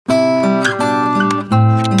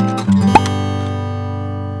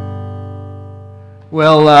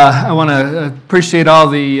Well, I want to appreciate all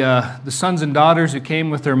the sons and daughters who came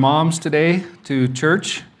with their moms today to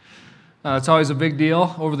church. It's always a big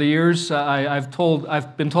deal. Over the years, I've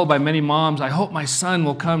been told by many moms, I hope my son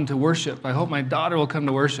will come to worship. I hope my daughter will come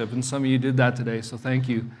to worship. And some of you did that today, so thank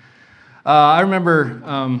you. I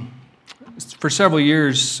remember for several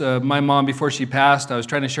years, my mom, before she passed, I was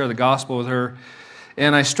trying to share the gospel with her,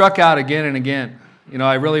 and I struck out again and again. You know,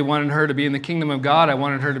 I really wanted her to be in the kingdom of God. I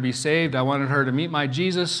wanted her to be saved. I wanted her to meet my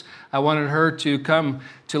Jesus. I wanted her to come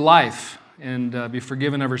to life and be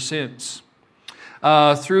forgiven of her sins.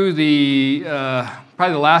 Through probably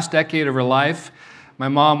the last decade of her life, my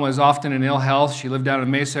mom was often in ill health. She lived down in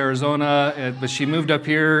Mesa, Arizona, but she moved up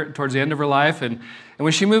here towards the end of her life. And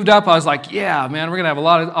when she moved up, I was like, yeah, man, we're going to have a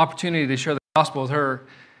lot of opportunity to share the gospel with her.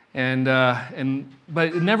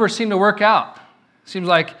 But it never seemed to work out. It seems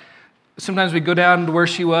like sometimes we'd go down to where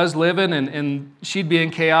she was living, and she'd be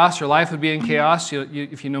in chaos. Her life would be in chaos.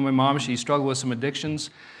 If you know my mom, she struggled with some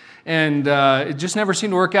addictions. And it just never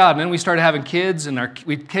seemed to work out. And then we started having kids, and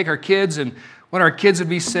we'd take our kids, and when our kids would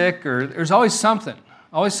be sick, or there's always something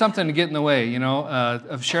to get in the way,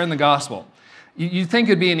 of sharing the gospel. You'd think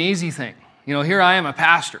it'd be an easy thing. Here I am, a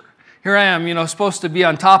pastor. Here I am, supposed to be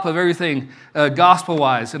on top of everything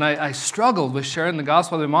gospel-wise. And I struggled with sharing the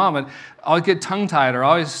gospel with my mom. And I would get tongue-tied or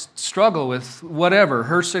always struggle with whatever,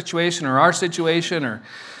 her situation or our situation, or,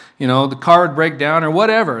 the car would break down or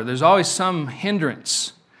whatever. There's always some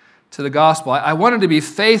hindrance to the gospel. I wanted to be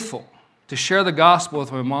faithful to share the gospel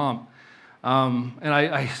with my mom. And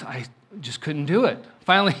I just couldn't do it.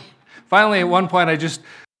 Finally, at one point,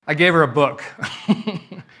 I gave her a book.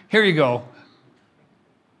 Here you go.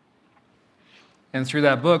 And through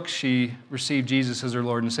that book, she received Jesus as her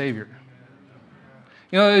Lord and Savior.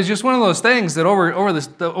 It was just one of those things that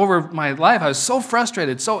over my life, I was so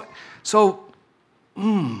frustrated,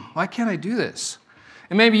 why can't I do this?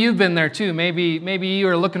 And maybe you've been there too. Maybe you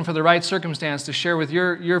are looking for the right circumstance to share with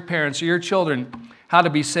your parents or your children how to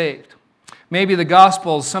be saved. Maybe the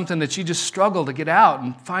gospel is something that you just struggle to get out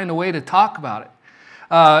and find a way to talk about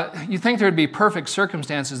it. You think there would be perfect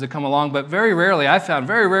circumstances that come along, but very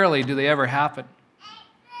rarely do they ever happen.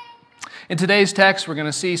 In today's text, we're going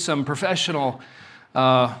to see some professional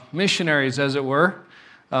missionaries, as it were,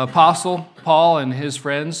 Apostle Paul and his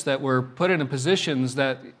friends that were put in positions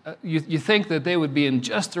that you think that they would be in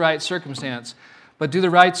just the right circumstance, but do the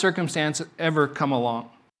right circumstance ever come along?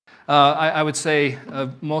 I would say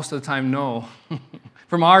most of the time, no,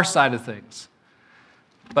 from our side of things.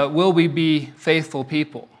 But will we be faithful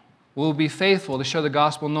people? Will we be faithful to share the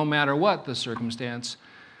gospel no matter what the circumstance?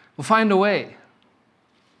 We'll find a way.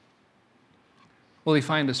 Will He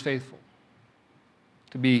find us faithful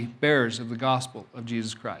to be bearers of the gospel of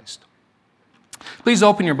Jesus Christ? Please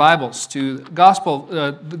open your Bibles to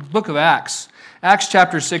the book of Acts, Acts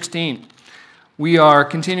chapter 16. We are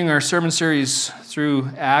continuing our sermon series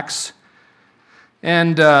through Acts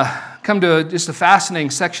and come to just a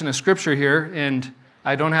fascinating section of Scripture here, and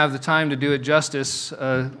I don't have the time to do it justice.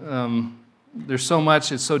 There's so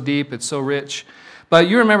much, it's so deep, it's so rich. But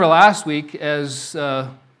you remember last week as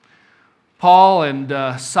Paul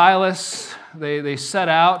and Silas, they set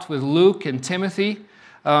out with Luke and Timothy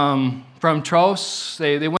from Troas.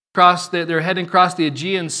 They went across, they're heading across the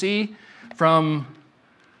Aegean Sea from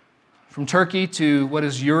Turkey to what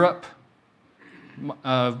is Europe,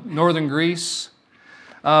 northern Greece.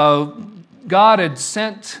 God had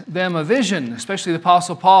sent them a vision, especially the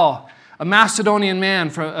Apostle Paul, a Macedonian man,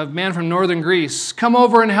 a man from northern Greece. Come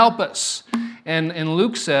over and help us. And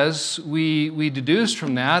Luke says, we deduced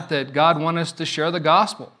from that God wanted us to share the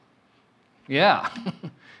gospel. Yeah.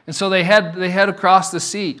 And so they head across the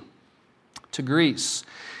sea to Greece.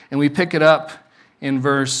 And we pick it up in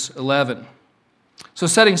verse 11. So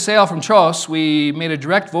setting sail from Troas, we made a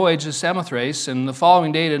direct voyage to Samothrace and the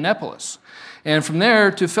following day to Neapolis. And from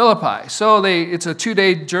there to Philippi. So it's a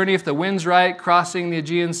 2-day journey if the wind's right, crossing the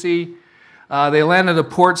Aegean Sea. They land at a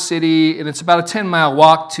port city, and it's about a 10-mile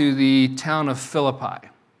walk to the town of Philippi,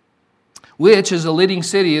 which is a leading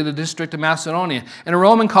city of the district of Macedonia, and a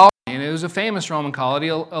Roman colony. And it was a famous Roman colony.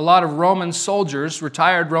 A lot of Roman soldiers,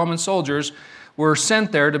 retired Roman soldiers, were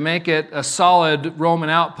sent there to make it a solid Roman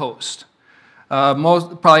outpost.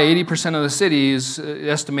 Probably 80% of the city is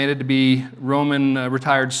estimated to be Roman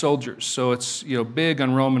retired soldiers, so it's big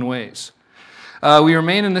on Roman ways. We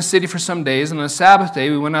remained in the city for some days, and on the Sabbath day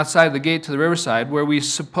we went outside the gate to the riverside, where we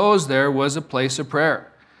supposed there was a place of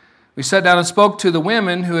prayer. We sat down and spoke to the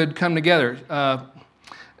women who had come together.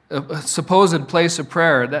 A supposed place of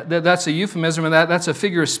prayer. That's a euphemism, and that's a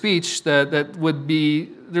figure of speech that would be,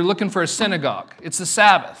 they're looking for a synagogue. It's the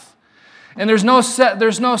Sabbath. And there's no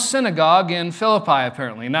synagogue in Philippi,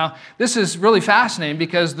 apparently. Now, this is really fascinating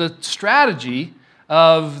because the strategy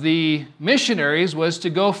of the missionaries was to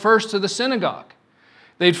go first to the synagogue.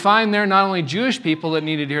 They'd find there not only Jewish people that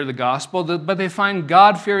needed to hear the gospel, but they'd find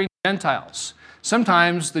God-fearing Gentiles.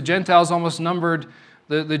 Sometimes the Gentiles almost numbered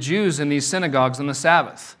the Jews in these synagogues on the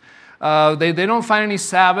Sabbath. They don't find any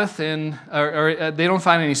Sabbath they don't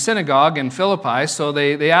find any synagogue in Philippi, so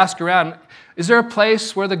they ask around, is there a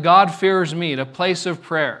place where the God-fearers meet, a place of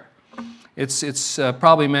prayer? It's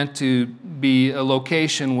probably meant to be a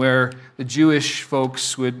location where the Jewish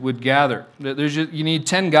folks would gather. You need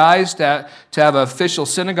 10 guys to have an official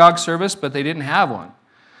synagogue service, but they didn't have one.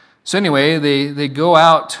 So anyway, they go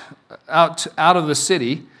out of the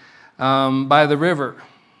city by the river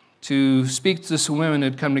to speak to some women who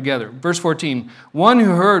had come together. Verse 14, one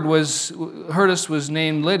who heard us was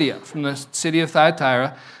named Lydia from the city of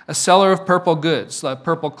Thyatira, a seller of purple goods, like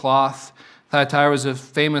purple cloth. Thyatira was a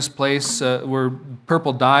famous place where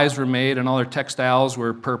purple dyes were made and all their textiles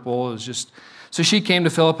were purple. So she came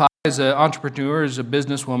to Philippi as an entrepreneur, as a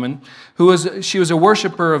businesswoman, she was a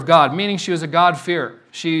worshiper of God, meaning she was a God-fearer.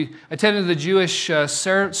 She attended the Jewish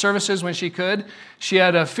services when she could. She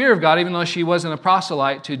had a fear of God, even though she wasn't a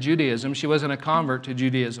proselyte to Judaism. She wasn't a convert to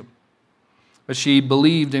Judaism. But she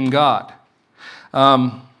believed in God.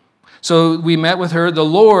 So we met with her. The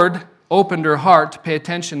Lord opened her heart to pay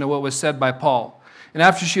attention to what was said by Paul. And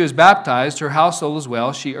after she was baptized, her household as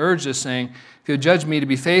well, she urged us, saying, if you judge me to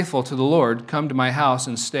be faithful to the Lord, come to my house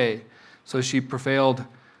and stay. So she prevailed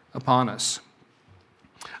upon us.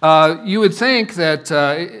 You would think that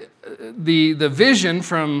the vision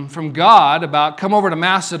from God about come over to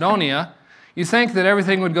Macedonia, you think that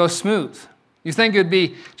everything would go smooth. You think it would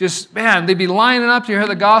be just, man, they'd be lining up to hear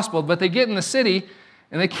the gospel, but they get in the city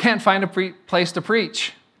and they can't find a place to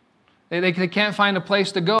preach. They can't find a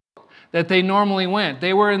place to go that they normally went.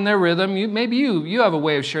 They were in their rhythm. Maybe you have a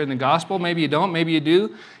way of sharing the gospel. Maybe you don't. Maybe you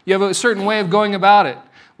do. You have a certain way of going about it.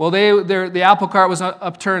 Well, the apple cart was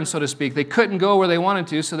upturned, so to speak. They couldn't go where they wanted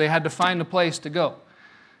to, so they had to find a place to go.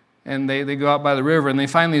 And they go out by the river, and they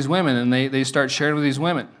find these women, and they start sharing with these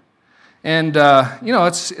women. And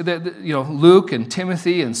Luke and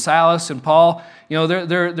Timothy and Silas and Paul,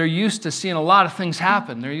 they're used to seeing a lot of things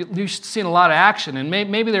happen. They're used to seeing a lot of action, and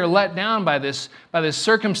maybe they're let down by this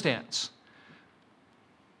circumstance.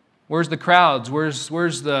 Where's the crowds?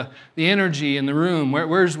 Where's the energy in the room?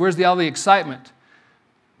 Where's all the excitement?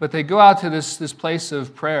 But they go out to this place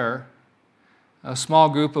of prayer. A small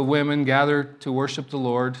group of women gather to worship the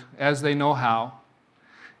Lord as they know how.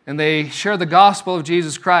 And they share the gospel of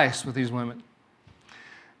Jesus Christ with these women.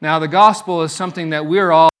 Now, the gospel is something that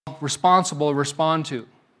we're all responsible to respond to.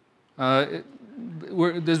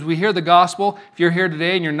 As we hear the gospel, if you're here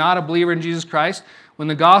today and you're not a believer in Jesus Christ, when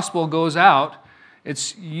the gospel goes out,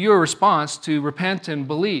 it's your response to repent and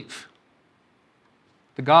believe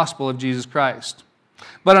the gospel of Jesus Christ.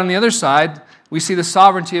 But on the other side, we see the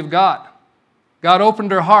sovereignty of God. God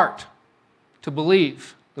opened her heart to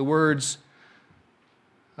believe the words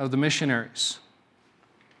of the missionaries.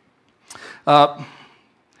 The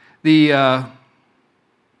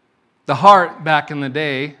heart back in the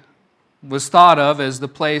day was thought of as the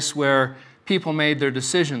place where people made their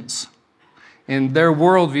decisions. In their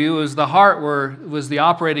worldview, was the heart was the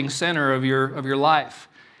operating center of your life.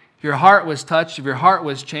 If your heart was touched, if your heart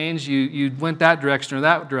was changed, you went that direction or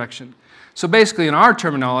that direction. So basically, in our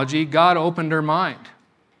terminology, God opened her mind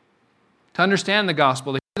to understand the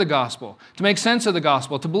gospel, to hear the gospel, to make sense of the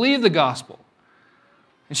gospel, to believe the gospel.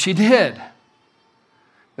 And she did.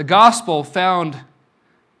 The gospel found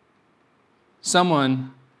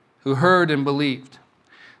someone who heard and believed.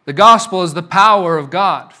 The gospel is the power of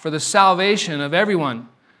God for the salvation of everyone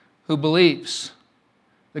who believes.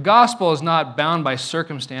 The gospel is not bound by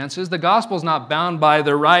circumstances. The gospel is not bound by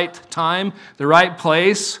the right time, the right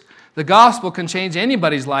place. The gospel can change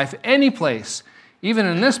anybody's life, any place, even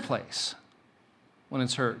in this place, when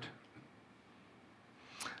it's heard.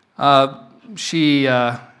 How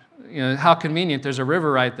convenient, there's a river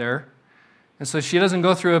right there. And so she doesn't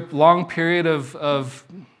go through a long period of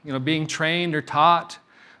being trained or taught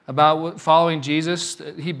about following Jesus.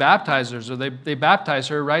 He baptizes her, they baptize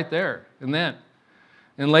her right there and then.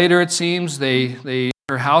 And later it seems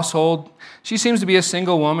her household, she seems to be a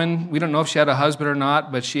single woman. We don't know if she had a husband or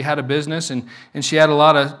not, but she had a business and she had a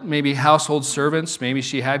lot of maybe household servants. Maybe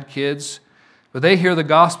she had kids. But they hear the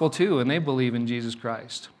gospel too, and they believe in Jesus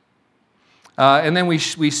Christ. And then we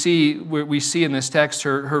see in this text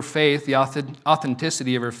her faith, the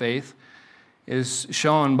authenticity of her faith, is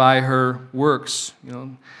shown by her works.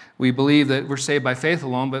 We believe that we're saved by faith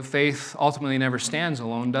alone, but faith ultimately never stands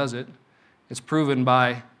alone, does it? It's proven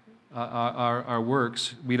by our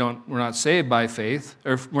works. We're not saved by faith,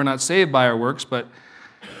 or we're not saved by our works, but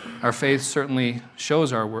our faith certainly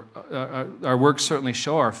shows our works certainly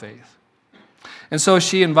show our faith. And so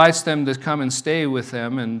she invites them to come and stay with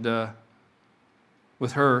them and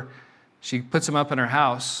with her. She puts them up in her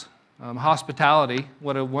house. Hospitality,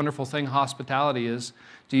 what a wonderful thing hospitality is,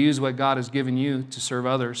 to use what God has given you to serve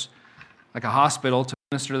others, like a hospital, to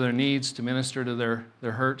minister to their needs, to minister to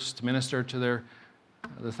their hurts, to minister to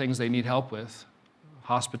the things they need help with.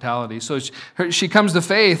 Hospitality. So she comes to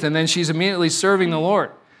faith, and then she's immediately serving the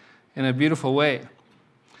Lord in a beautiful way.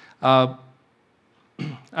 I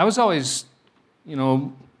was always,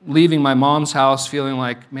 leaving my mom's house feeling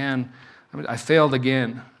like, man, I failed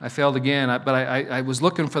again. But I was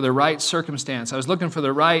looking for the right circumstance. I was looking for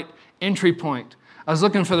the right entry point. I was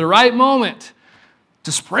looking for the right moment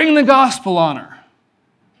to spring the gospel on her.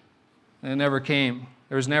 And it never came.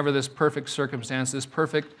 There was never this perfect circumstance, this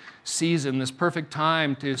perfect season, this perfect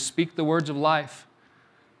time to speak the words of life.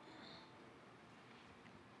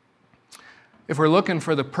 If we're looking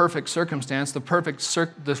for the perfect circumstance, the perfect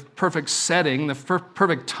setting, the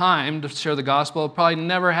perfect time to share the gospel, it'll probably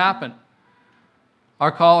never happen.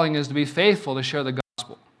 Our calling is to be faithful to share the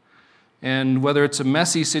gospel. And whether it's a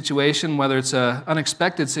messy situation, whether it's an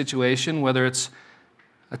unexpected situation, whether it's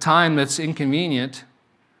a time that's inconvenient,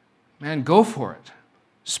 man, go for it.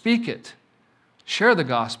 Speak it. Share the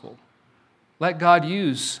gospel. Let God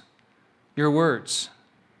use your words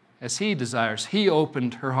as He desires. He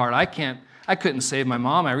opened her heart. I couldn't save my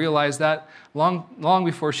mom. I realized that long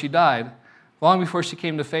before she died, long before she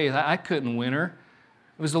came to faith. I couldn't win her.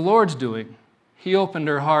 It was the Lord's doing. He opened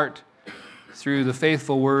her heart through the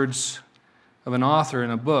faithful words of an author in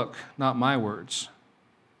a book, not my words.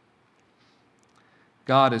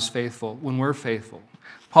 God is faithful when we're faithful.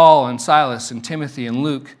 Paul and Silas and Timothy and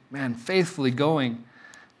Luke, man, faithfully going.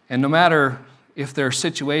 And no matter if their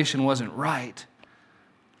situation wasn't right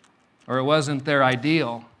or it wasn't their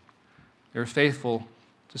ideal, they're faithful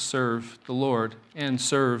to serve the Lord and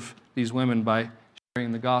serve these women by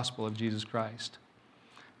sharing the gospel of Jesus Christ.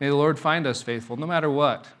 May the Lord find us faithful, no matter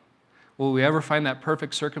what. Will we ever find that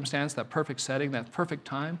perfect circumstance, that perfect setting, that perfect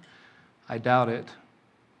time? I doubt it.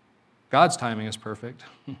 God's timing is perfect.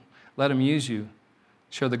 Let Him use you.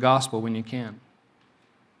 Share the gospel when you can.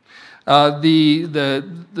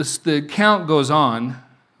 The count goes on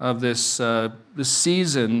of this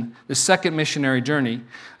season, this second missionary journey.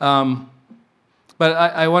 But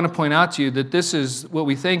I want to point out to you that this is what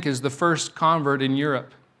we think is the first convert in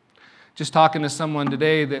Europe. Just talking to someone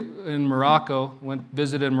today that in Morocco,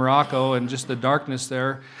 visited Morocco and just the darkness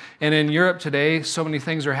there. And in Europe today, so many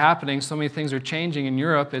things are happening, so many things are changing in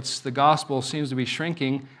Europe. The gospel seems to be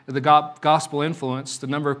shrinking. The gospel influence, the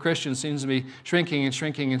number of Christians seems to be shrinking and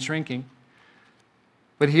shrinking and shrinking.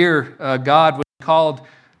 But here, God,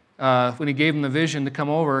 when He gave him the vision to come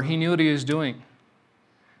over, He knew what He was doing.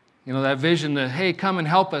 That vision that, hey, come and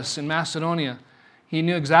help us in Macedonia. He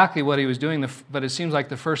knew exactly what He was doing, but it seems like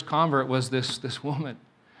the first convert was this woman.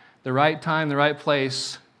 The right time, the right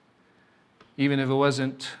place, even if it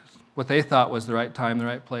wasn't what they thought was the right time, the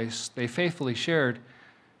right place. They faithfully shared.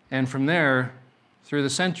 And from there, through the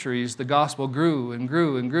centuries, the gospel grew and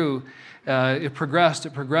grew and grew. It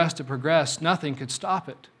progressed. Nothing could stop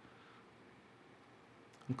it.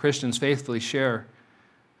 When Christians faithfully share,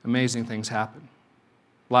 amazing things happen.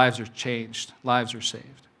 Lives are changed. Lives are saved.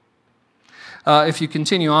 If you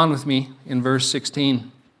continue on with me in verse 16,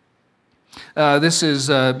 this is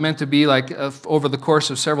meant to be like over the course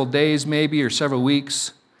of several days maybe or several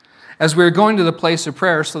weeks. As we were going to the place of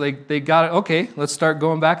prayer, so they got it, okay, let's start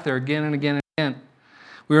going back there again and again and again.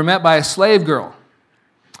 We were met by a slave girl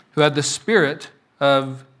who had the spirit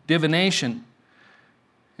of divination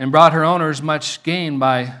and brought her owners much gain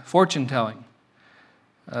by fortune-telling.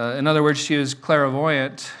 In other words, she was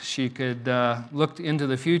clairvoyant. She could look into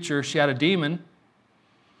the future. She had a demon,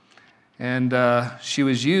 and she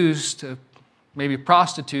was used, maybe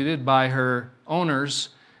prostituted by her owners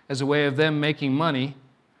as a way of them making money.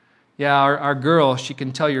 Yeah, our girl, she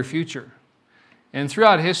can tell your future. And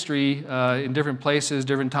throughout history, in different places,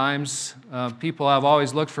 different times, people have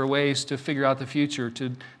always looked for ways to figure out the future,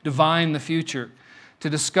 to divine the future, to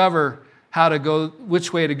discover how to go,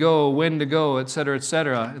 which way to go, when to go, et cetera, et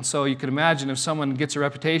cetera. And so you can imagine if someone gets a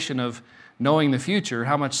reputation of knowing the future,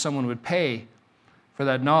 how much someone would pay for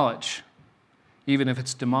that knowledge, even if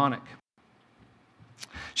it's demonic.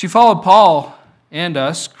 She followed Paul and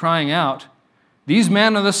us, crying out, "These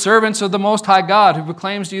men are the servants of the Most High God, who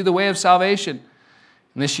proclaims to you the way of salvation."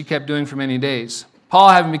 And this she kept doing for many days.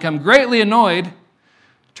 Paul, having become greatly annoyed,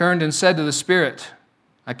 turned and said to the Spirit,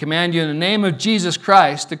 I command you in the name of Jesus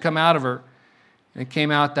Christ to come out of her. And it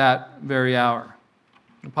came out that very hour.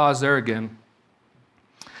 I'll pause there again.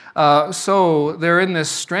 So they're in this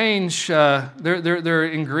strange, they're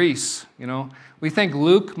in Greece, you know. We think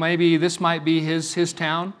Luke, maybe this might be his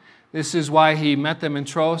town. This is why he met them in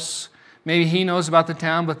Troas. Maybe he knows about the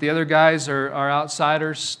town, but the other guys are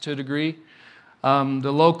outsiders to a degree.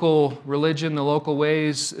 The local religion, the local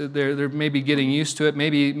ways, they're maybe getting used to it.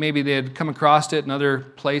 Maybe they had come across it in other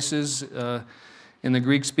places in the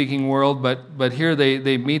Greek-speaking world, but here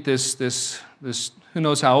they meet this who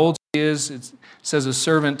knows how old she is. It says a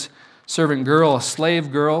servant girl, a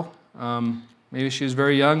slave girl. Maybe she was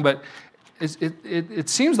very young, but it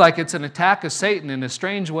seems like it's an attack of Satan in a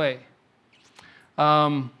strange way.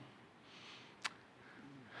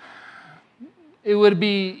 It would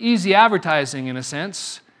be easy advertising in a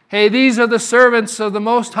sense. Hey, these are the servants of the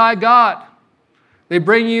Most High God. They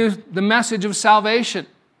bring you the message of salvation.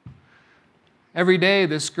 Every day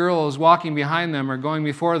this girl is walking behind them or going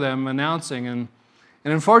before them announcing, and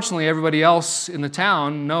unfortunately everybody else in the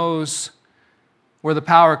town knows where the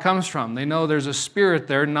power comes from. They know there's a spirit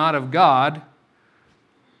there, not of God,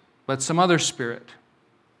 but some other spirit.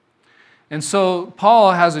 And so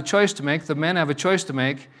Paul has a choice to make, the men have a choice to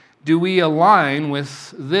make. Do we align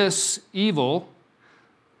with this evil?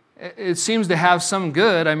 It seems to have some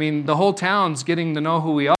good. I mean, the whole town's getting to know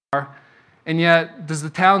who we are. And yet, does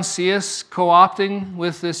the town see us co-opting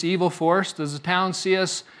with this evil force? Does the town see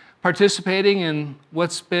us participating in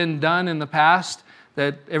what's been done in the past,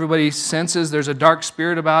 that everybody senses there's a dark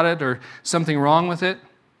spirit about it or something wrong with it?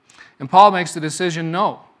 And Paul makes the decision,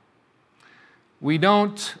 no. We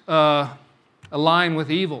don't align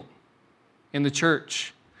with evil in the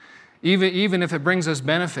church. Even if it brings us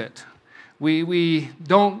benefit. We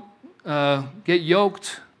don't get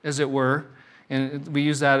yoked, as it were, and we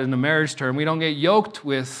use that in the marriage term. We don't get yoked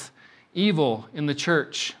with evil in the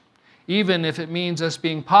church, even if it means us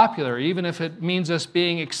being popular, even if it means us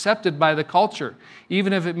being accepted by the culture,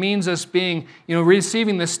 even if it means us being,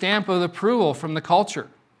 receiving the stamp of approval from the culture.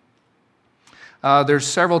 There's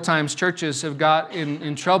several times churches have got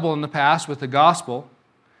in trouble in the past with the gospel.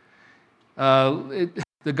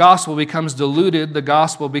 The gospel becomes diluted. The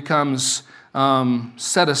gospel becomes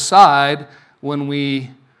set aside when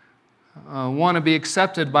we want to be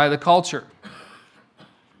accepted by the culture.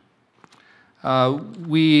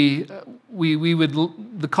 The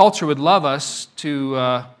culture would love us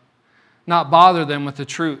to not bother them with the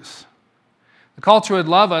truth. The culture would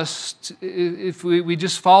love us if we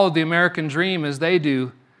just followed the American dream as they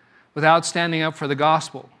do without standing up for the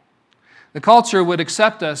gospel. The culture would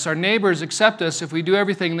accept us, our neighbors accept us if we do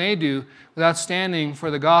everything they do without standing for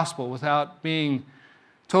the gospel, without being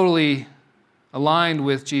totally aligned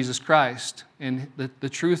with Jesus Christ and the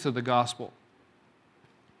truth of the gospel.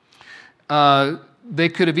 They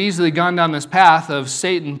could have easily gone down this path of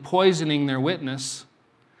Satan poisoning their witness,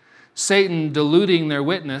 Satan diluting their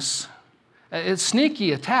witness. It's a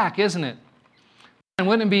sneaky attack, isn't it? And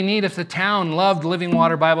wouldn't it be neat if the town loved Living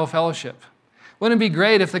Water Bible Fellowship? Wouldn't it be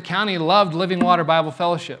great if the county loved Living Water Bible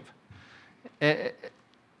Fellowship?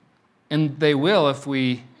 And they will if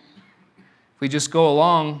we just go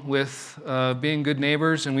along with being good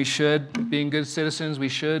neighbors, and we should, being good citizens, we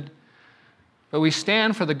should. But we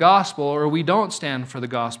stand for the gospel, or we don't stand for the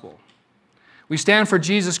gospel. We stand for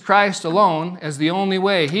Jesus Christ alone as the only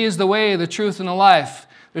way. He is the way, the truth, and the life.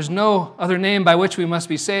 There's no other name by which we must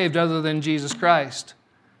be saved other than Jesus Christ.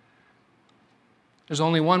 There's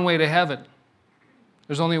only one way to heaven.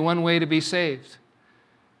 There's only one way to be saved.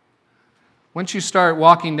 Once you start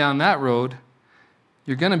walking down that road,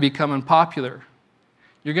 you're going to become unpopular.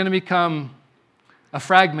 You're going to become a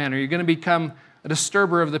fragmenter. You're going to become a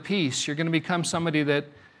disturber of the peace. You're going to become somebody that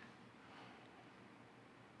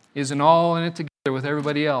isn't all in it together with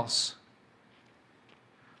everybody else.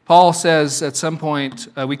 Paul says at some point,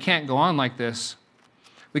 we can't go on like this.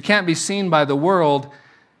 We can't be seen by the world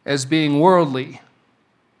as being worldly.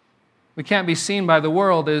 We can't be seen by the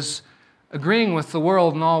world as agreeing with the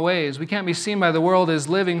world in all ways. We can't be seen by the world as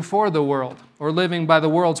living for the world or living by the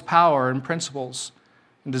world's power and principles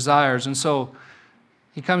and desires. And so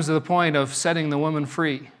he comes to the point of setting the woman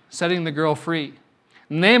free, setting the girl free.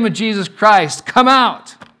 In the name of Jesus Christ, come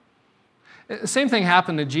out. The same thing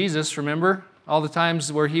happened to Jesus, remember? All the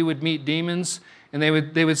times where he would meet demons and they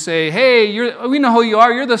would say, hey, we know who you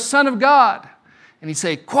are, you're the Son of God. And he'd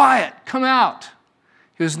say, quiet, come out.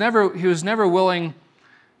 He was never willing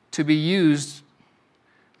to be used,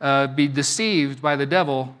 be deceived by the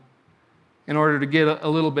devil in order to get a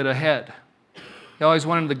little bit ahead. He always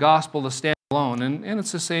wanted the gospel to stand alone. And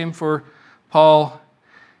it's the same for Paul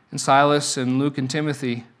and Silas and Luke and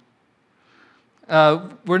Timothy.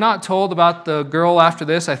 We're not told about the girl after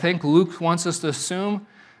this. I think Luke wants us to assume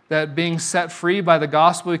that being set free by the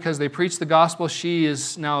gospel because they preach the gospel, she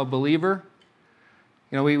is now a believer.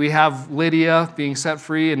 You know, we have Lydia being set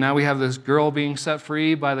free, and now we have this girl being set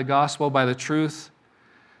free by the gospel, by the truth.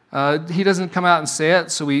 He doesn't come out and say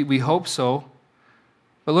it, so we hope so.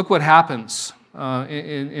 But look what happens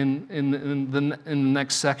in the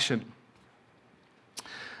next section.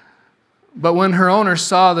 But when her owners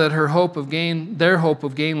saw that their hope of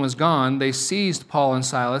gain was gone, they seized Paul and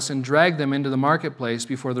Silas and dragged them into the marketplace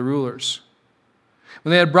before the rulers.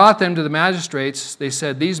 When they had brought them to the magistrates, they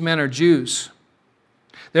said, "These men are Jews.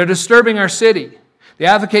 They're disturbing our city. They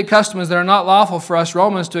advocate customs that are not lawful for us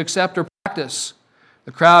Romans to accept or practice."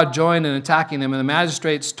 The crowd joined in attacking them, and the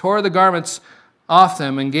magistrates tore the garments off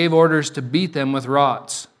them and gave orders to beat them with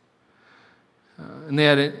rods. And they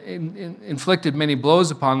had inflicted many blows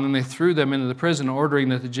upon them. They threw them into the prison, ordering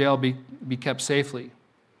that the jail be kept safely.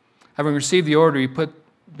 Having received the order, he put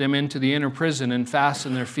them into the inner prison and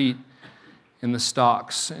fastened their feet in the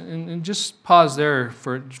stocks. And just pause there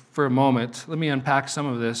for a moment. Let me unpack some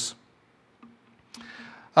of this.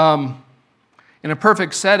 In a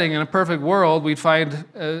perfect setting, in a perfect world, we'd find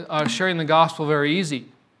sharing the gospel very easy.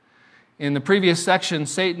 In the previous section,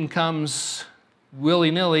 Satan comes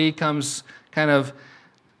willy-nilly, comes kind of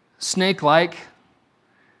snake-like.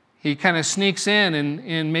 He kind of sneaks in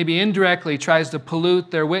and maybe indirectly tries to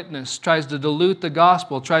pollute their witness, tries to dilute the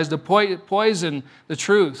gospel, tries to poison the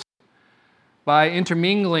truth by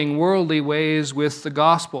intermingling worldly ways with the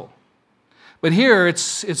gospel. But here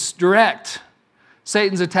it's direct.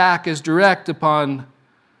 Satan's attack is direct upon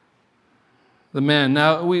the men.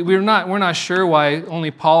 Now, we're not sure why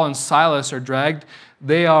only Paul and Silas are dragged.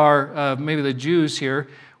 They are maybe the Jews here.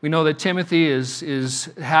 We know that Timothy is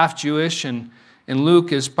half Jewish and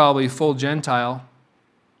Luke is probably full Gentile.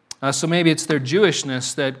 So maybe it's their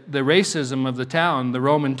Jewishness, that the racism of the town, the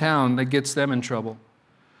Roman town, that gets them in trouble.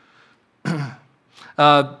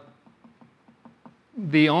 The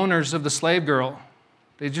owners of the slave girl,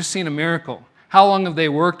 they've just seen a miracle. How long have they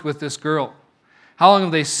worked with this girl? How long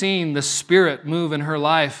have they seen the Spirit move in her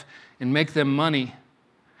life and make them money?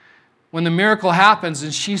 When the miracle happens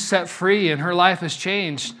and she's set free and her life has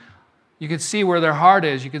changed, you can see where their heart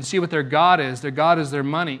is. You can see what their God is. Their God is their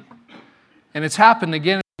money. And it's happened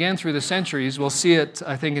again and again through the centuries. We'll see it,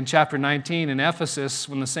 I think, in chapter 19 in Ephesus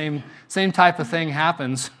when the same type of thing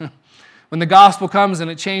happens. When the gospel comes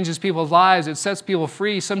and it changes people's lives, it sets people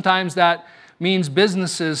free. Sometimes that means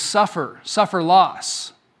businesses suffer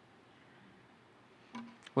loss.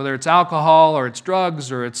 Whether it's alcohol or it's drugs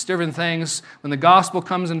or it's different things, when the gospel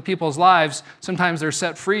comes in people's lives, sometimes they're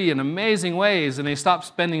set free in amazing ways and they stop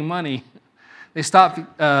spending money. They stop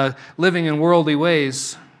living in worldly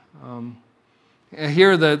ways.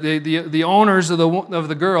 Here, the owners of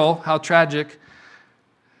the girl, how tragic,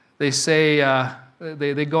 they say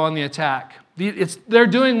they go on the attack. They're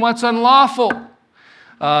doing what's unlawful.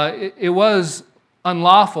 It was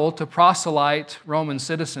unlawful to proselyte Roman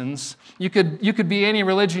citizens. You could be any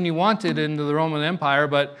religion you wanted into the Roman Empire,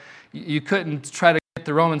 but you couldn't try to get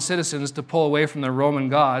the Roman citizens to pull away from their Roman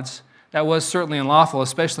gods. That was certainly unlawful,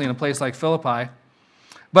 especially in a place like Philippi.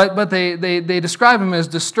 But they describe them as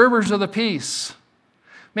disturbers of the peace.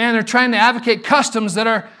 Man, they're trying to advocate customs that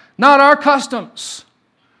are not our customs.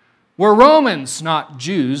 We're Romans, not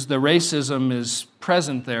Jews. The racism is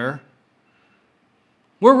present there.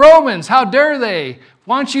 We're Romans. How dare they?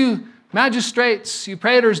 Why don't you magistrates, you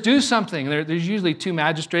praetors, do something? There's usually two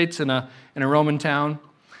magistrates in a Roman town.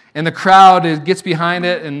 And the crowd gets behind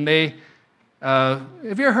it, and they...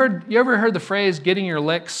 have you ever heard the phrase, getting your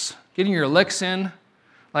licks in?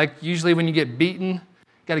 Like usually when you get beaten,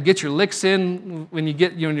 got to get your licks in when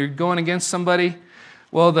you're going against somebody.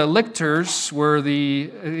 Well, the lictors were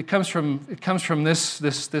it comes from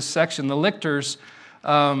this section. The lictors,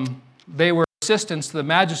 they were assistants to the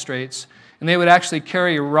magistrates, and they would actually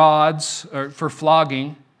carry rods for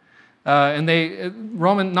flogging. And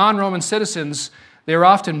non-Roman citizens, they were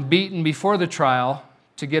often beaten before the trial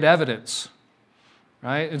to get evidence,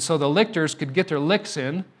 right? And so the lictors could get their licks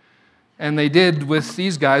in, and they did with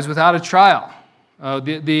these guys without a trial.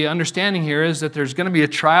 The understanding here is that there's going to be a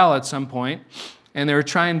trial at some point, and they were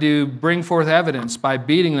trying to bring forth evidence by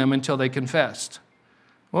beating them until they confessed.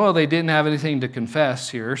 Well, they didn't have anything to confess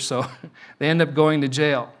here, so they end up going to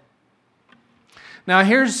jail. Now,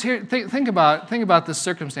 think about the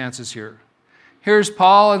circumstances here. Here's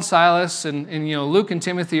Paul and Silas, and Luke and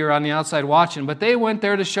Timothy are on the outside watching, but they went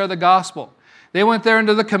there to share the gospel. They went there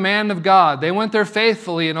under the command of God. They went there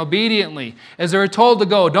faithfully and obediently as they were told to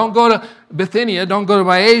go. Don't go to Bithynia, don't go to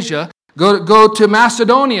Mysia, go to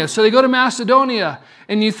Macedonia. So they go to Macedonia,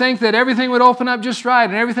 and you think that everything would open up just right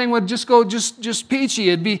and everything would just go just peachy.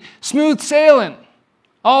 It'd be smooth sailing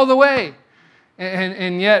all the way.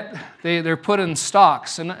 And yet they're put in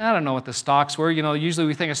stocks. And I don't know what the stocks were. Usually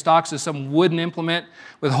we think of stocks as some wooden implement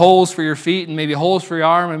with holes for your feet and maybe holes for your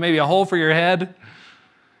arm and maybe a hole for your head.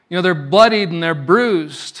 They're bloodied and they're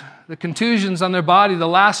bruised. The contusions on their body, the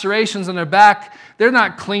lacerations on their back, they're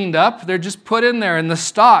not cleaned up. They're just put in there in the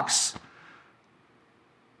stocks.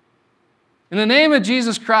 In the name of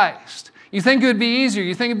Jesus Christ, you think it would be easier.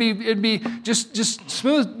 You think it'd be just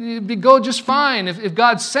smooth. It'd go just fine if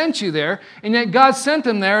God sent you there, and yet God sent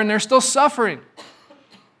them there and they're still suffering.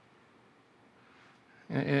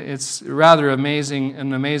 It's rather an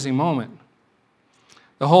amazing moment.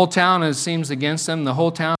 The whole town seems against them. The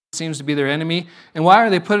whole town seems to be their enemy. And why are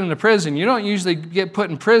they put into prison? You don't usually get put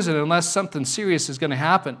in prison unless something serious is going to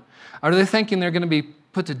happen. Are they thinking they're going to be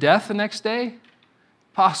put to death the next day?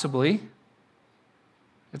 Possibly.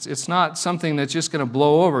 It's not something that's just going to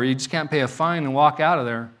blow over. You just can't pay a fine and walk out of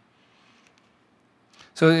there.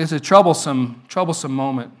 So it's a troublesome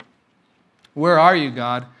moment. Where are you,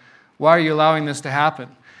 God? Why are you allowing this to happen?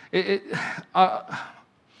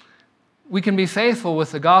 We can be faithful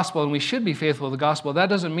with the gospel, and we should be faithful with the gospel. That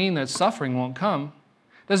doesn't mean that suffering won't come.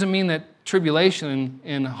 It doesn't mean that tribulation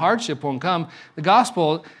and hardship won't come. The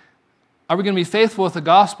gospel, are we going to be faithful with the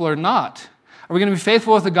gospel or not? Are we going to be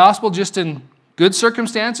faithful with the gospel just in good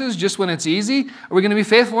circumstances, just when it's easy? Are we going to be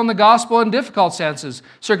faithful in the gospel in difficult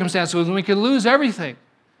circumstances when we could lose everything?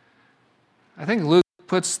 I think Luke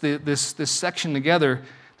puts this section together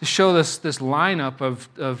to show this lineup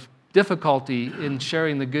of difficulty in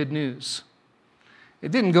sharing the good news. It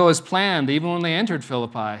didn't go as planned even when they entered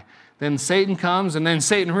Philippi. Then Satan comes, and then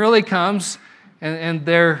Satan really comes, and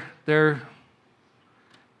they're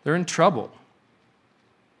in trouble.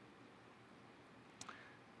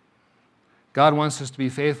 God wants us to be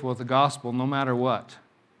faithful with the gospel no matter what.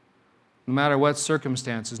 No matter what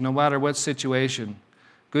circumstances, no matter what situation.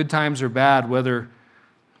 Good times or bad, whether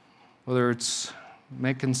it's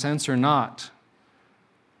making sense or not,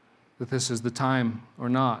 that this is the time or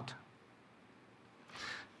not.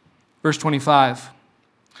 Verse 25.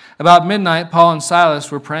 About midnight, Paul and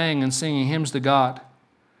Silas were praying and singing hymns to God.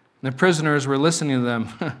 And the prisoners were listening to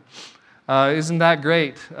them. Isn't that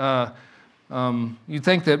great? You'd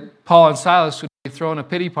think that Paul and Silas would be throwing a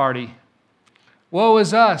pity party. Woe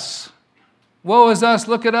is us. Woe is us.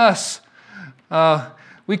 Look at us.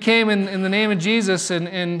 We came in the name of Jesus,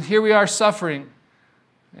 and here we are suffering.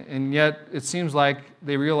 And yet, it seems like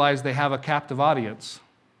they realize they have a captive audience.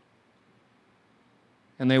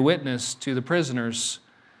 And they witness to the prisoners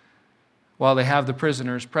while they have the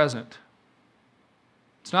prisoners present.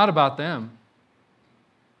 It's not about them.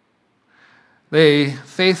 They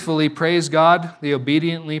faithfully praise God. They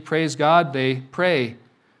obediently praise God. They pray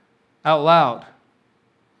out loud,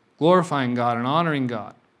 glorifying God and honoring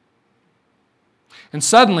God. And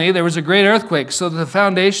suddenly there was a great earthquake, so that the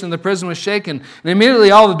foundation of the prison was shaken. And immediately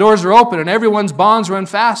all the doors were open, and everyone's bonds were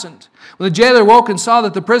unfastened. When the jailer woke and saw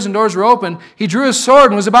that the prison doors were open, he drew his sword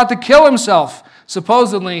and was about to kill himself,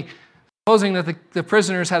 supposing that the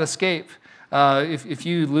prisoners had escaped. If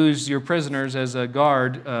you lose your prisoners as a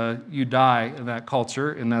guard, you die in that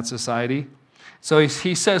culture, in that society. So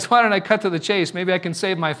he says, why don't I cut to the chase? Maybe I can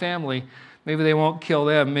save my family. Maybe they won't kill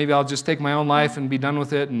them. Maybe I'll just take my own life and be done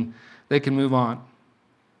with it, and they can move on.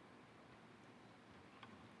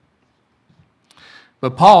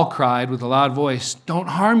 But Paul cried with a loud voice, don't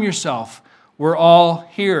harm yourself. We're all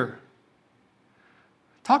here.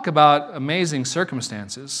 Talk about amazing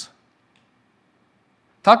circumstances.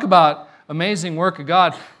 Talk about amazing work of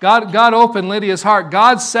God. God opened Lydia's heart.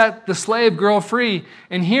 God set the slave girl free.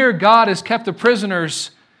 And here God has kept the prisoners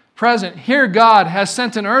present. Here God has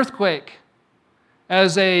sent an earthquake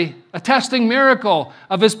as a attesting miracle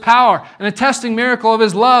of His power, an attesting miracle of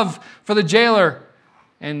His love for the jailer,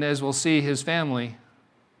 and as we'll see, his family.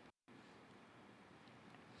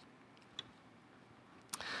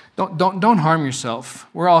 Don't harm yourself.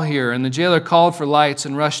 We're all here. And the jailer called for lights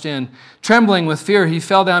and rushed in. Trembling with fear, he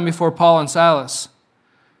fell down before Paul and Silas.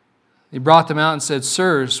 He brought them out and said,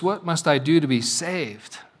 Sirs, what must I do to be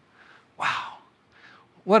saved? Wow.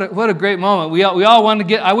 What a great moment. We all wanted to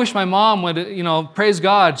get, I wish my mom would, praise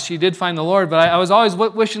God, she did find the Lord, but I was always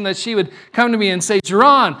wishing that she would come to me and say,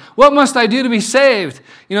 Jerron, what must I do to be saved?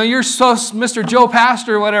 You're so Mr. Joe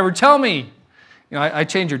Pastor or whatever, tell me. I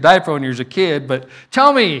changed your diaper when you were a kid, but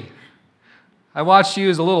tell me. I watched you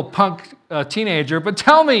as a little punk teenager, but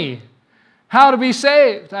tell me. how to be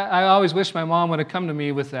saved. I always wish my mom would have come to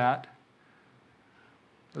me with that.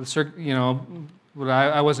 You know,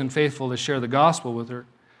 I wasn't faithful to share the gospel with her.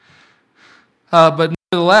 But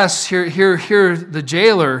nevertheless, here the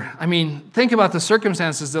jailer, I mean, think about the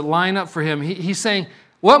circumstances that line up for him. He's saying,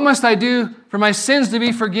 what must I do for my sins to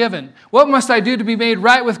be forgiven? What must I do to be made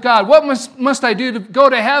right with God? What must I do to go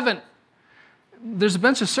to heaven? There's a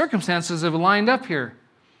bunch of circumstances that have lined up here.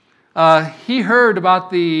 He heard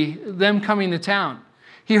about them coming to town.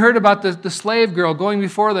 He heard about the slave girl going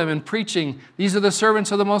before them and preaching, these are the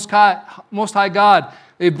servants of the Most High God.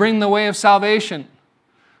 They bring the way of salvation.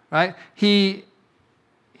 Right? He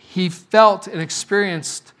felt and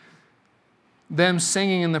experienced them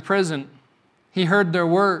singing in the prison. He heard their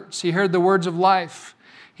words. He heard the words of life.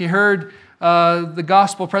 He heard the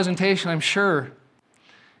gospel presentation, I'm sure.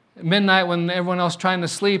 At midnight, when everyone else trying to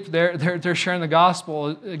sleep, they're sharing the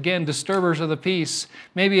gospel. Again, disturbers of the peace.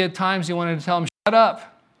 Maybe at times he wanted to tell them, shut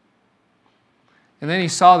up. And then he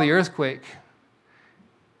saw the earthquake.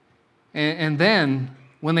 And then,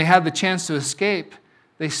 when they had the chance to escape,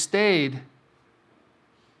 they stayed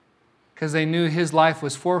because they knew his life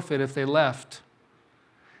was forfeit if they left.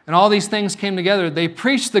 And all these things came together. They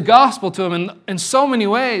preached the gospel to him in so many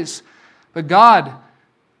ways. But God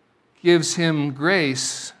gives him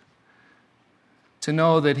grace to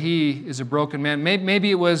know that he is a broken man.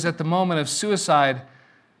 Maybe it was at the moment of suicide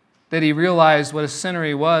that he realized what a sinner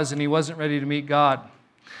he was and he wasn't ready to meet God.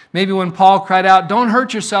 Maybe when Paul cried out, don't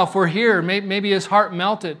hurt yourself, we're here. Maybe his heart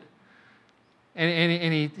melted.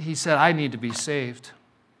 And he said, I need to be saved.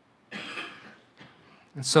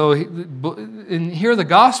 And so, and hear the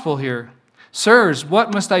gospel here. Sirs,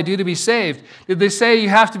 what must I do to be saved? Did they say you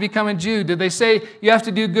have to become a Jew? Did they say you have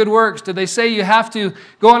to do good works? Did they say you have to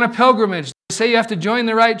go on a pilgrimage? Did they say you have to join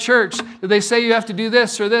the right church? Did they say you have to do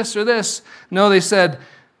this or this or this? No, they said,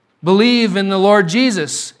 believe in the Lord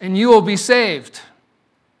Jesus and you will be saved.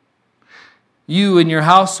 You and your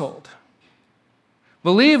household.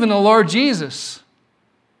 Believe in the Lord Jesus.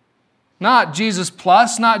 Not Jesus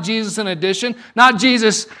plus, not Jesus in addition, not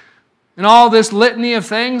Jesus and all this litany of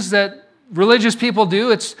things that religious people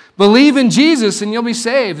do. It's believe in Jesus and you'll be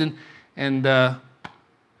saved. And you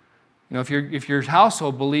know, if your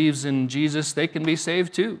household believes in Jesus, they can be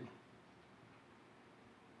saved too.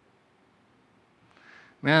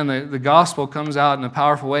 Man, the gospel comes out in a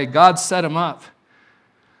powerful way. God set them up.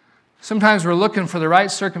 Sometimes we're looking for the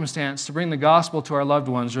right circumstance to bring the gospel to our loved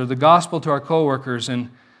ones or the gospel to our coworkers. And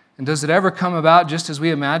does it ever come about just as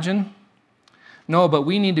we imagine? No, but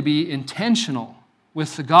we need to be intentional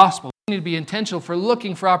with the gospel. We need to be intentional for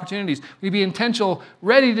looking for opportunities. We need to be intentional,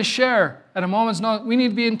 ready to share at a moment's notice. We need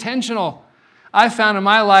to be intentional. I found in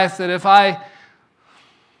my life that if I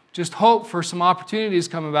just hope for some opportunities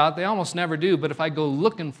come about, they almost never do. But if I go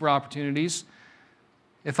looking for opportunities,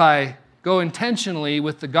 if I go intentionally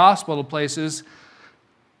with the gospel to places,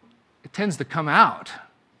 it tends to come out.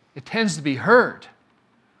 It tends to be heard.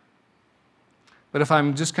 But if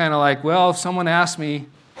I'm just kind of like, well, if someone asks me,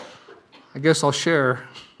 I guess I'll share.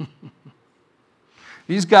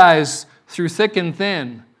 These guys, through thick and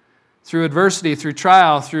thin, through adversity, through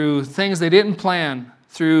trial, through things they didn't plan,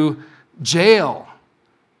 through jail,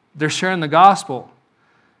 they're sharing the gospel.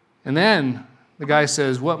 And then the guy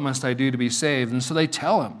says, what must I do to be saved? And so they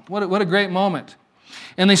tell him. What a great moment.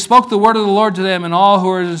 And they spoke the word of the Lord to them and all who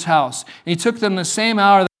were in his house. And he took them the same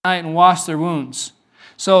hour of the night and washed their wounds.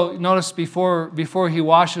 So notice before he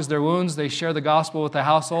washes their wounds, they share the gospel with the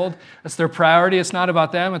household. That's their priority. It's not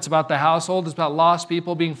about them. It's about the household. It's about lost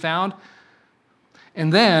people being found.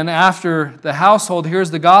 And then after the household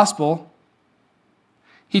hears the gospel,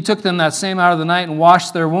 he took them that same hour of the night and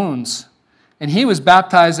washed their wounds. And he was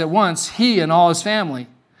baptized at once, he and all his family.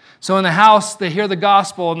 So in the house, they hear the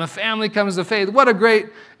gospel, and the family comes to faith. What a great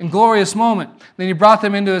and glorious moment. Then he brought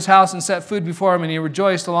them into his house and set food before him, and he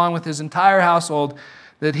rejoiced along with his entire household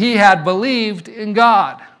that he had believed in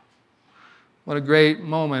God. What a great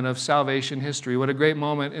moment of salvation history. What a great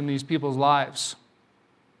moment in these people's lives.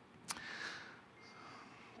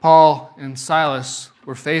 Paul and Silas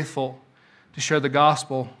were faithful to share the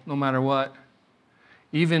gospel no matter what.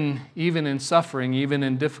 Even in suffering, even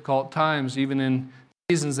in difficult times, even in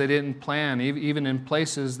seasons they didn't plan, even in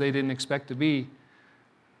places they didn't expect to be.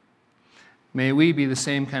 May we be the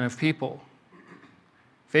same kind of people,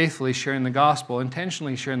 faithfully sharing the gospel,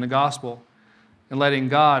 intentionally sharing the gospel, and letting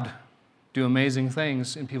God do amazing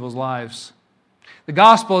things in people's lives. The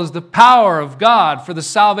gospel is the power of God for the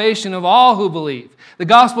salvation of all who believe. The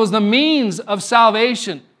gospel is the means of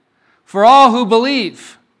salvation for all who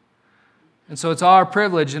believe. And so it's our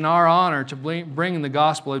privilege and our honor to bring the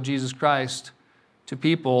gospel of Jesus Christ to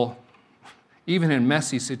people even in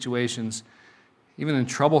messy situations, even in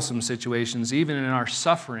troublesome situations, even in our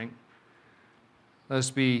suffering. Let us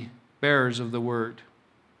be bearers of the word,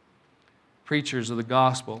 preachers of the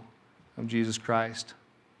gospel of Jesus Christ.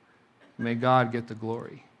 May God get the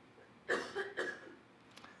glory.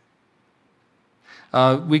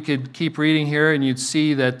 We could keep reading here, and you'd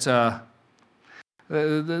see that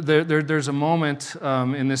there's a moment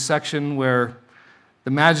in this section where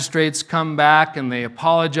the magistrates come back and they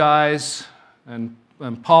apologize, and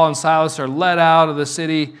Paul and Silas are let out of the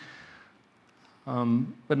city,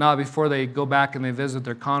 but not before they go back and they visit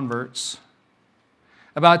their converts.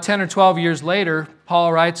 About 10 or 12 years later,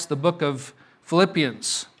 Paul writes the book of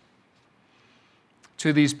Philippians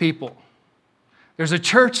to these people. There's a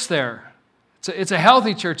church there. It's a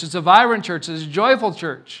healthy church. It's a vibrant church. It's a joyful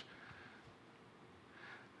church.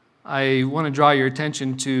 I want to draw your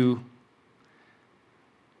attention to,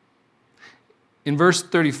 in verse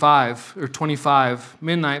 35 or 25,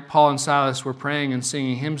 midnight, Paul and Silas were praying and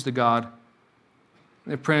singing hymns to God.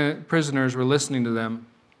 The prisoners were listening to them.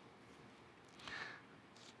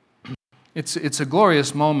 It's a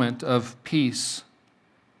glorious moment of peace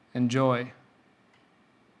and joy.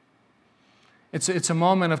 It's a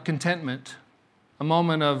moment of contentment, a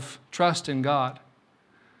moment of trust in God.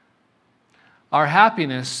 Our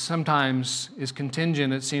happiness sometimes is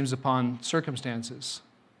contingent, it seems, upon circumstances.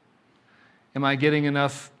 Am I getting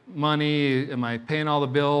enough money? Am I paying all the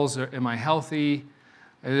bills? Am I healthy?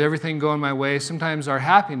 Is everything going my way? Sometimes our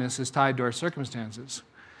happiness is tied to our circumstances.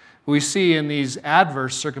 We see in these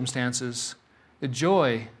adverse circumstances that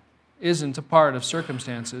joy isn't a part of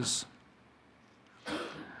circumstances.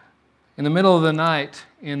 In the middle of the night,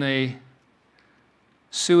 in a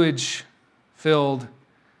sewage-filled,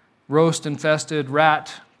 roast-infested,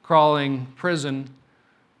 rat-crawling prison,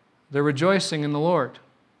 they're rejoicing in the Lord.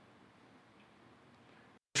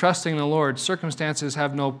 Trusting in the Lord. Circumstances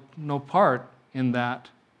have no part in that.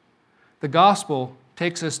 The gospel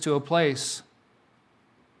takes us to a place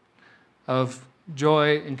of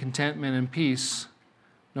joy and contentment and peace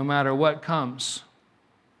no matter what comes.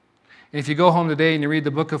 And if you go home today and you read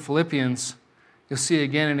the book of Philippians, you'll see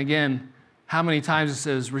again and again how many times it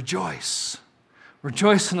says, rejoice.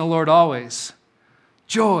 Rejoice in the Lord always.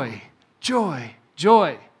 Joy, joy,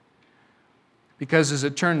 joy. Because as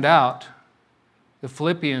it turned out, the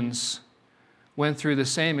Philippians went through the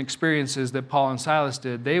same experiences that Paul and Silas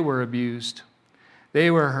did. They were abused.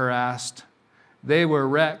 They were harassed. They were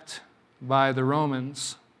wrecked by the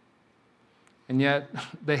Romans. And yet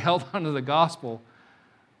they held on to the gospel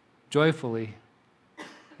joyfully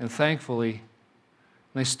and thankfully. And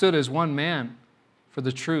they stood as one man for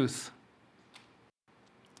the truth.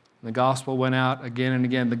 And the gospel went out again and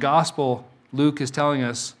again. The gospel, Luke is telling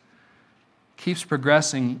us, keeps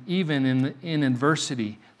progressing even in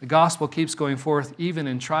adversity. The gospel keeps going forth even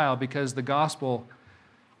in trial because the gospel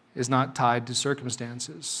is not tied to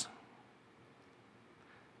circumstances.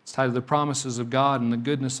 It's tied to the promises of God and the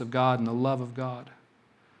goodness of God and the love of God.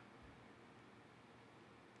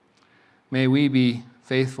 May we be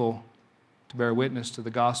faithful to bear witness to the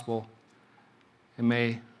gospel, and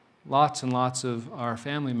may lots and lots of our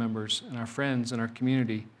family members and our friends and our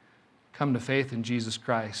community come to faith in Jesus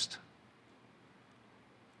Christ.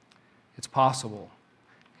 It's possible.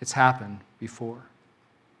 It's happened before.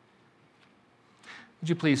 Would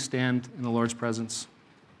you please stand in the Lord's presence?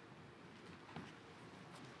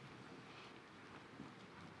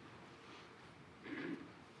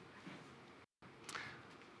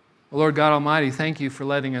 Lord God Almighty, thank you for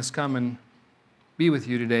letting us come and be with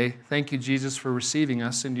you today. Thank you, Jesus, for receiving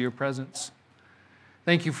us into your presence.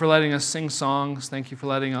 Thank you for letting us sing songs. Thank you for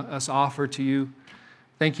letting us offer to you.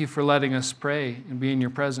 Thank you for letting us pray and be in your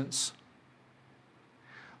presence.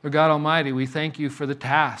 Lord God Almighty, we thank you for the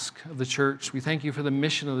task of the church. We thank you for the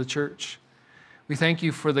mission of the church. We thank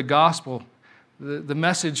you for the gospel, the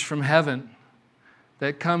message from heaven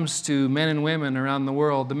that comes to men and women around the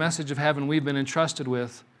world, the message of heaven we've been entrusted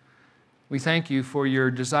with. We thank you for your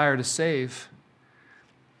desire to save,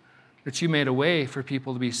 that you made a way for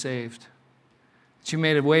people to be saved, that you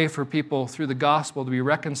made a way for people through the gospel to be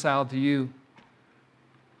reconciled to you,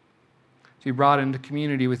 to be brought into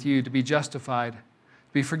community with you, to be justified,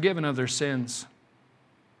 to be forgiven of their sins.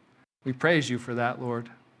 We praise you for that, Lord.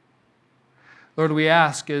 Lord, we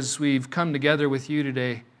ask as we've come together with you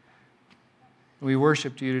today, and we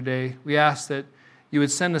worshiped you today, we ask that you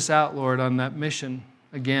would send us out, Lord, on that mission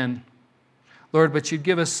again. Lord, but you'd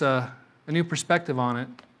give us a new perspective on it.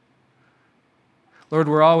 Lord,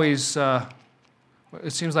 we're always, it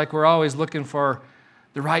seems like we're always looking for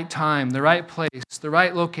the right time, the right place, the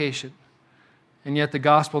right location. And yet the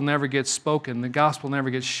gospel never gets spoken. The gospel never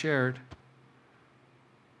gets shared.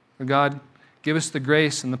 God, give us the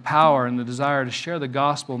grace and the power and the desire to share the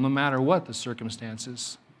gospel no matter what the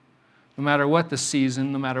circumstances, no matter what the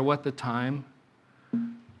season, no matter what the time.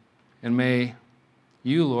 And may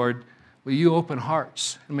you, Lord, will you open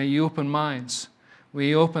hearts and may you open minds. May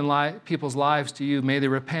you open people's lives to you. May they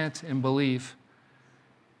repent and believe.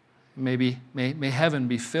 May heaven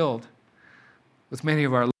be filled with many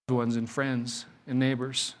of our loved ones and friends and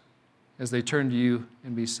neighbors as they turn to you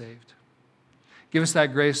and be saved. Give us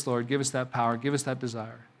that grace, Lord. Give us that power. Give us that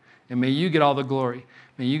desire. And may you get all the glory.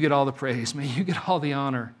 May you get all the praise. May you get all the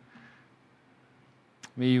honor.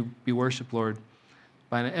 May you be worshiped, Lord,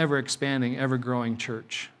 by an ever-expanding, ever-growing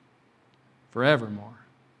church forevermore.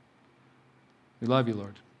 We love you,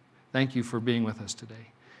 Lord. Thank you for being with us today.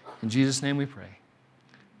 In Jesus' name we pray.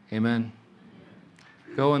 Amen.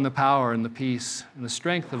 Go in the power and the peace and the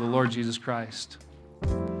strength of the Lord Jesus Christ.